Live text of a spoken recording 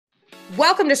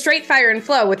Welcome to Straight Fire and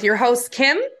Flow with your hosts,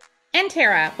 Kim and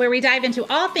Tara, where we dive into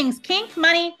all things kink,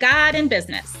 money, God, and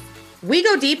business. We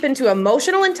go deep into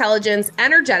emotional intelligence,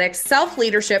 energetics,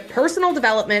 self-leadership, personal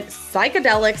development,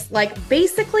 psychedelics, like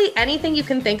basically anything you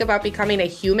can think about becoming a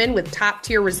human with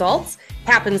top-tier results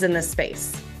happens in this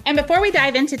space. And before we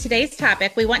dive into today's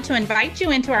topic, we want to invite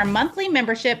you into our monthly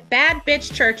membership, Bad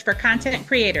Bitch Church for Content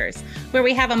Creators, where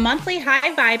we have a monthly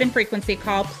high vibe and frequency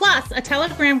call, plus a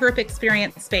Telegram group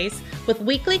experience space with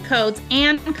weekly codes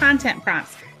and content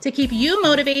prompts to keep you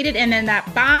motivated and in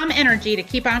that bomb energy to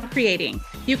keep on creating.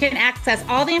 You can access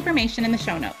all the information in the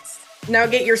show notes. Now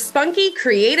get your spunky,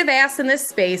 creative ass in this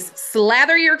space,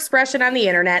 slather your expression on the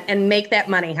internet, and make that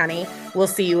money, honey. We'll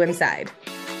see you inside.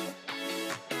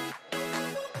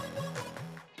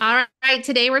 All right,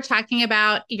 today we're talking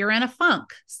about you're in a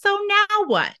funk. So now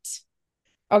what?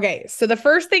 Okay, so the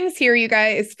first things here, you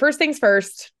guys, first things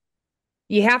first,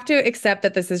 you have to accept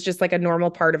that this is just like a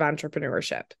normal part of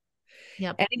entrepreneurship.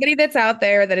 Yep. Anybody that's out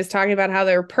there that is talking about how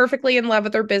they're perfectly in love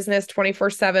with their business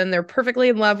 24/7, they're perfectly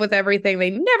in love with everything,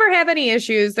 they never have any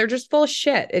issues, they're just full of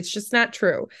shit. It's just not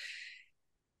true.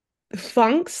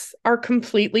 Funks are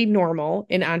completely normal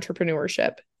in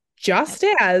entrepreneurship, just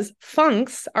as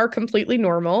funks are completely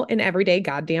normal in everyday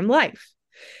goddamn life.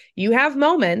 You have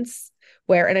moments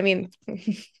where, and I mean,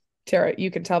 Tara,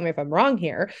 you can tell me if I'm wrong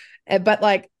here, but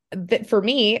like for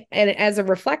me, and as a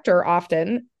reflector,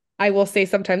 often I will say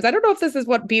sometimes, I don't know if this is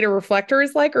what being a reflector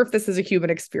is like, or if this is a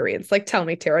human experience. Like, tell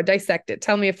me, Tara, dissect it.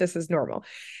 Tell me if this is normal.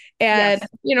 And, yes.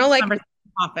 You know, like,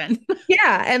 often.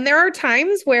 Yeah. And there are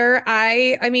times where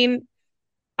I mean,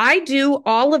 I do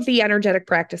all of the energetic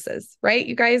practices, right?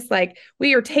 You guys, like,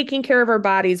 we are taking care of our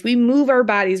bodies. We move our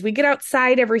bodies. We get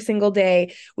outside every single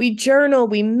day. We journal,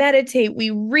 we meditate, we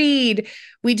read,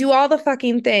 we do all the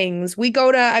fucking things. We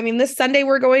go to, I mean, this Sunday,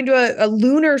 we're going to a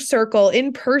lunar circle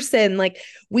in person. Like,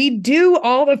 we do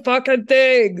all the fucking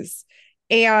things.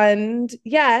 And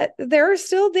yet there are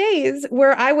still days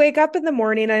where I wake up in the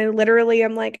morning and I literally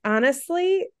am like,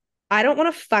 honestly, I don't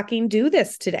want to fucking do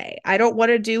this today. I don't want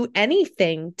to do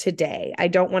anything today. I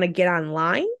don't want to get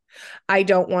online. I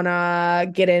don't want to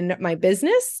get in my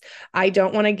business. I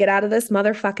don't want to get out of this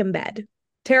motherfucking bed.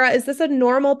 Tara, is this a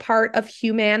normal part of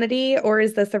humanity or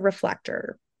is this a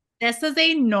reflector? This is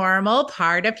a normal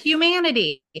part of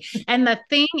humanity. And the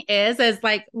thing is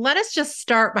like, let us just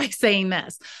start by saying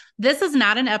this. This is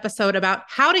not an episode about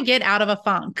how to get out of a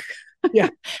funk. Yeah.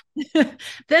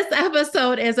 This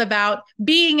episode is about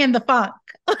being in the funk,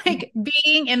 like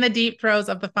being in the deep throes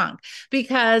of the funk,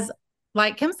 because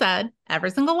like Kim said, every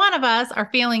single one of us are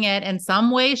feeling it in some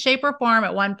way, shape, or form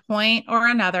at one point or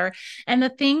another. And the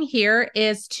thing here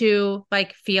is to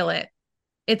like feel it.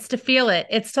 It's to feel it.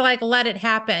 It's to like let it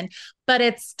happen, but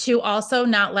it's to also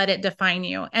not let it define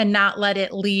you and not let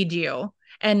it lead you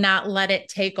and not let it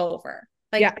take over.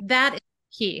 Like that is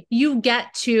key. You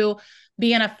get to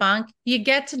be in a funk. You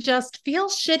get to just feel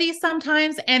shitty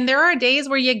sometimes. And there are days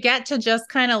where you get to just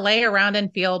kind of lay around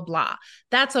and feel blah.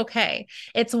 That's okay.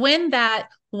 It's when that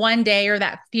one day or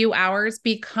that few hours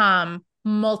become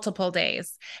multiple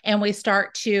days and we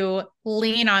start to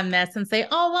lean on this and say,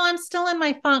 oh, well, I'm still in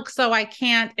my funk, so I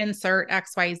can't insert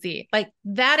XYZ. Like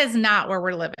that is not where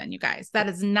we're living, you guys. That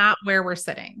is not where we're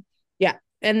sitting. Yeah.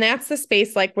 And that's the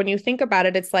space. Like when you think about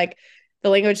it, it's like the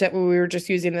language that we were just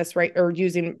using this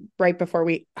using right before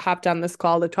we hopped on this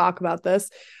call to talk about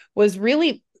this was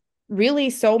really,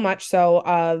 really so much so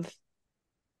of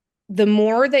the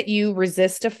more that you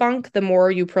resist a funk, the more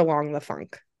you prolong the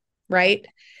funk. Right.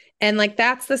 And like,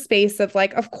 that's the space of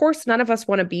like, of course, none of us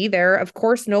want to be there. Of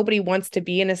course, nobody wants to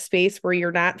be in a space where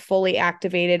you're not fully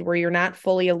activated, where you're not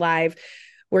fully alive,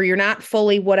 where you're not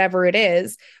fully whatever it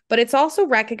is. But it's also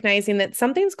recognizing that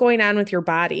something's going on with your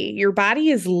body. Your body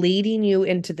is leading you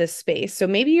into this space. So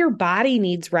maybe your body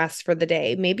needs rest for the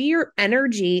day. Maybe your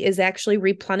energy is actually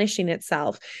replenishing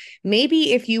itself.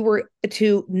 Maybe if you were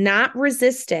to not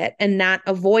resist it and not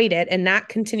avoid it and not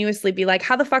continuously be like,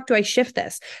 how the fuck do I shift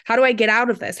this? How do I get out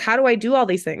of this? How do I do all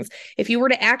these things? If you were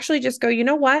to actually just go, you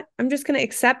know what? I'm just going to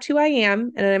accept who I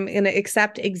am and I'm going to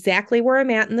accept exactly where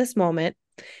I'm at in this moment.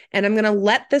 And I'm going to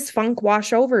let this funk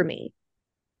wash over me.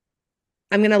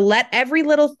 I'm going to let every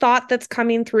little thought that's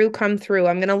coming through come through.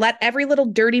 I'm going to let every little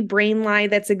dirty brain lie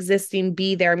that's existing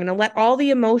be there. I'm going to let all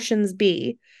the emotions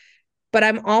be, but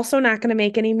I'm also not going to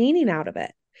make any meaning out of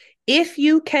it. If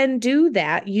you can do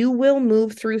that, you will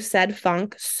move through said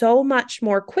funk so much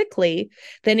more quickly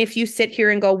than if you sit here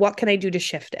and go, what can I do to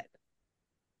shift it?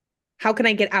 How can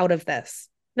I get out of this?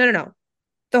 No.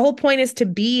 The whole point is to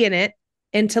be in it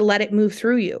and to let it move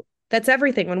through you. That's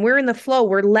everything. When we're in the flow,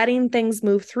 we're letting things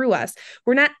move through us.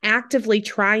 We're not actively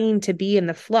trying to be in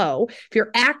the flow. If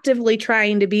you're actively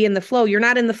trying to be in the flow, you're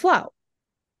not in the flow.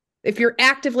 If you're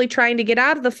actively trying to get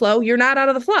out of the flow, you're not out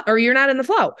of the flow, or you're not in the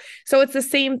flow. So it's the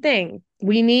same thing.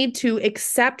 We need to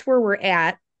accept where we're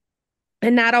at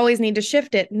and not always need to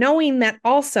shift it, knowing that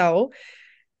also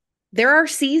there are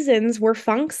seasons where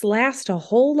funks last a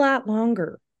whole lot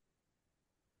longer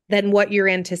than what you're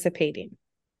anticipating.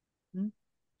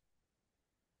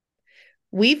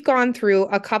 We've gone through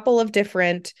a couple of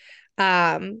different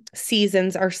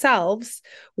seasons ourselves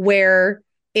where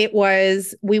we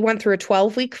went through a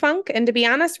 12-week funk. And to be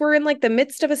honest, we're in like the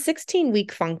midst of a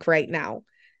 16-week funk right now.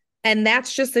 And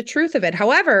that's just the truth of it.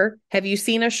 However, have you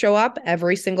seen us show up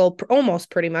almost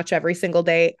pretty much every single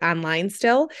day online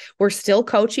still? We're still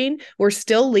coaching. We're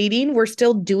still leading. We're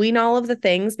still doing all of the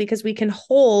things because we can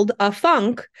hold a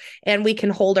funk and we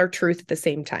can hold our truth at the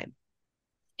same time.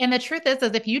 And the truth is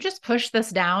if you just push this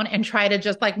down and try to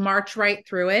just like march right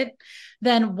through it,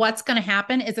 then what's going to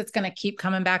happen is it's going to keep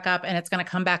coming back up, and it's going to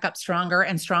come back up stronger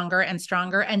and stronger and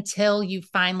stronger until you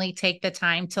finally take the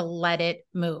time to let it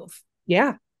move.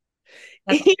 Yeah.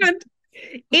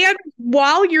 And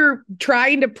while you're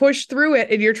trying to push through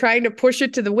it and you're trying to push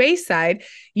it to the wayside,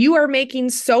 you are making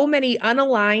so many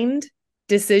unaligned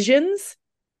decisions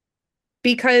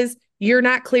because you're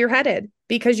not clear-headed,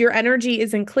 because your energy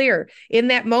isn't clear. In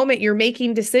that moment, you're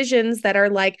making decisions that are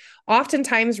like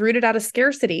oftentimes rooted out of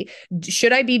scarcity.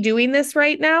 Should I be doing this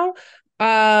right now?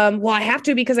 Well, I have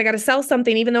to because I got to sell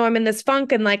something, even though I'm in this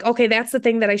funk, and like, okay, that's the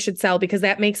thing that I should sell because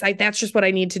that's just what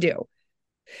I need to do.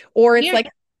 Or it's like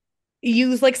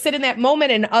you like sit in that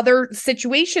moment and other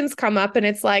situations come up and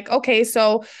it's like, okay,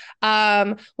 so,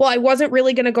 well, I wasn't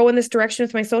really going to go in this direction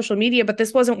with my social media, but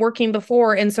this wasn't working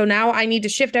before. And so now I need to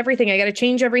shift everything. I got to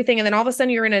change everything. And then all of a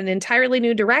sudden you're in an entirely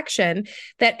new direction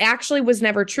that actually was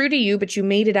never true to you, but you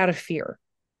made it out of fear.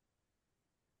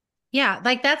 Yeah.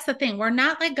 Like that's the thing. We're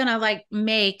not like going to like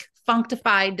make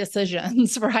functified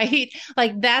decisions, right?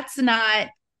 Like that's not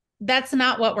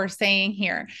what we're saying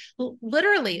here.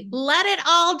 Literally, let it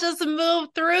all just move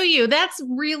through you. That's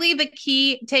really the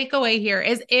key takeaway here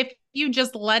is if you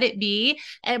just let it be,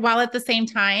 and while at the same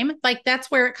time, like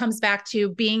that's where it comes back to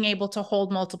being able to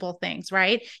hold multiple things,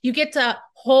 right? You get to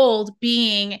hold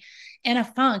being in a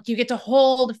funk. You get to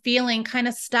hold feeling kind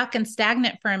of stuck and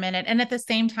stagnant for a minute. And at the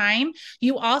same time,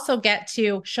 you also get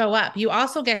to show up. You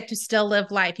also get to still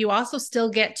live life. You also still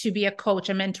get to be a coach,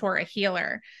 a mentor, a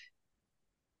healer.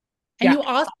 And you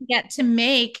also get to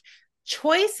make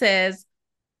choices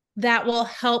that will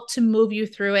help to move you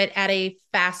through it at a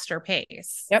faster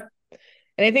pace. Yep.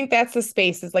 And I think that's the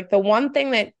space is like the one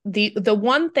thing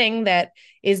that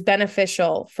is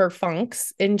beneficial for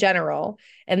funks in general.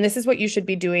 And this is what you should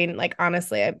be doing. Like,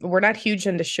 honestly, we're not huge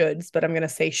into shoulds, but I'm going to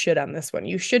say should on this one.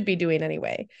 You should be doing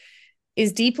anyway,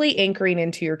 is deeply anchoring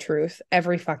into your truth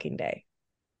every fucking day.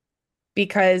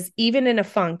 Because even in a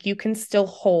funk, you can still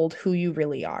hold who you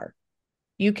really are.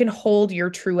 You can hold your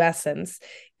true essence,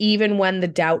 even when the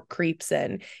doubt creeps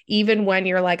in, even when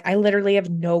you're like, I literally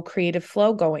have no creative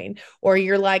flow going, or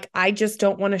you're like, I just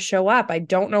don't want to show up. I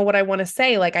don't know what I want to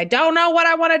say. Like, I don't know what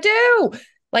I want to do.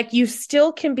 Like, you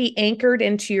still can be anchored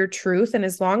into your truth. And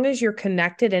as long as you're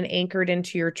connected and anchored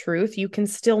into your truth, you can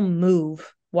still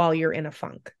move while you're in a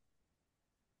funk.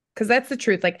 Because that's the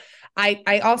truth. Like,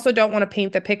 I also don't want to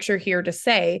paint the picture here to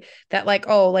say that like,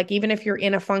 oh, like even if you're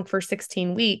in a funk for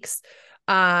 16 weeks,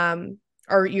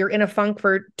 or you're in a funk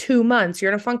for 2 months,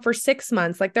 you're in a funk for 6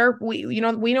 months. Like we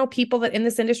know people that in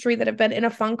this industry that have been in a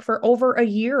funk for over a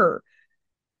year.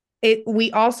 We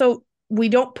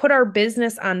don't put our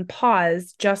business on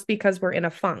pause just because we're in a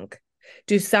funk.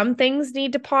 Do some things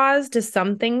need to pause? Do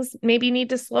some things maybe need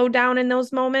to slow down in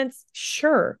those moments?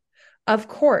 Sure. Of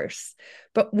course,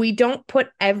 but we don't put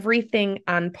everything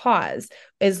on pause.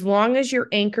 As long as you're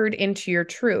anchored into your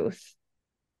truth,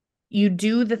 you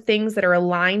do the things that are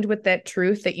aligned with that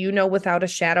truth that you know without a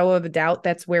shadow of a doubt,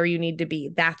 that's where you need to be.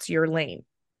 That's your lane.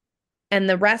 And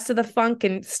the rest of the funk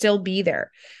can still be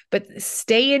there, but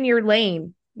stay in your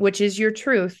lane, which is your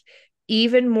truth,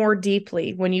 even more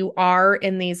deeply when you are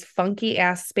in these funky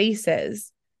ass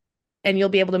spaces, and you'll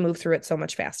be able to move through it so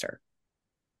much faster.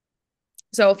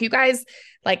 So if you guys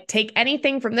like take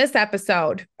anything from this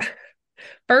episode,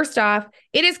 first off,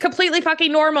 it is completely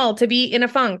fucking normal to be in a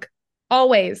funk.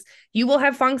 Always. You will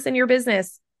have funks in your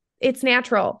business. It's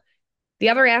natural. The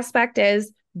other aspect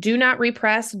is do not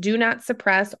repress, do not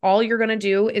suppress. All you're going to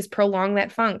do is prolong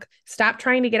that funk. Stop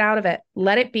trying to get out of it.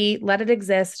 Let it be, let it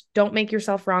exist. Don't make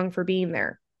yourself wrong for being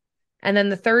there. And then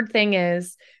the third thing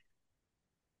is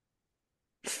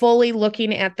fully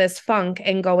looking at this funk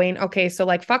and going, okay, so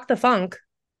like, fuck the funk.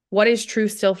 What is true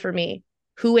still for me?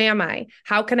 Who am I?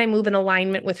 How can I move in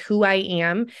alignment with who I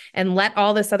am and let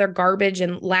all this other garbage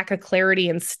and lack of clarity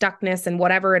and stuckness and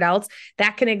whatever it else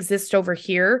that can exist over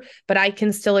here, but I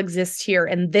can still exist here.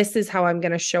 And this is how I'm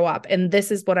going to show up. And this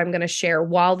is what I'm going to share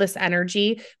while this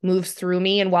energy moves through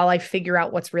me and while I figure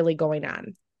out what's really going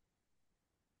on.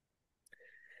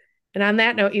 And on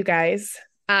that note, you guys,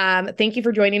 thank you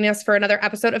for joining us for another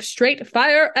episode of Straight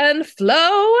Fire and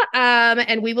Flow.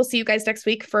 And we will see you guys next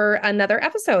week for another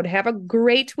episode. Have a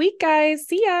great week, guys.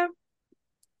 See ya.